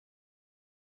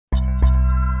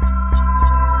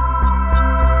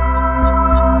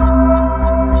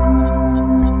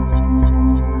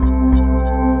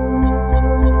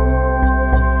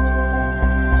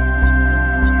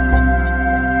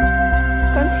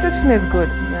construction is good.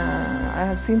 I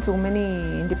have seen so many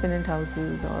independent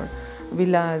houses or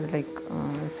villas, like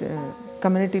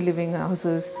community living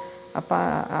houses.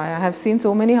 I have seen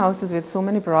so many houses with so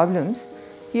many problems.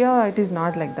 Here it is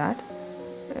not like that.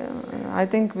 I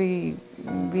think we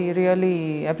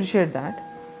really appreciate that.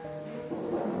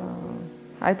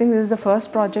 I think this is the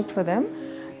first project for them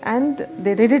and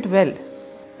they did it well.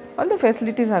 All the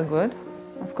facilities are good.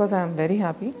 Of course, I am very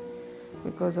happy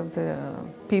because of the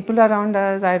people around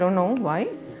us. I don't know why,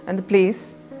 and the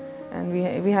place. And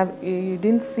you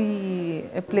didn't see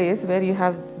a place where you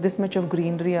have this much of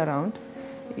greenery around.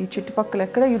 You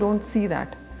don't see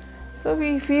that. So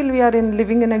we feel we are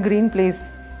living in a green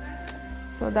place.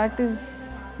 So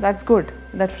that's good.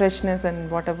 That freshness and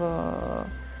whatever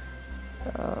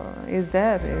is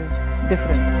there is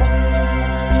different.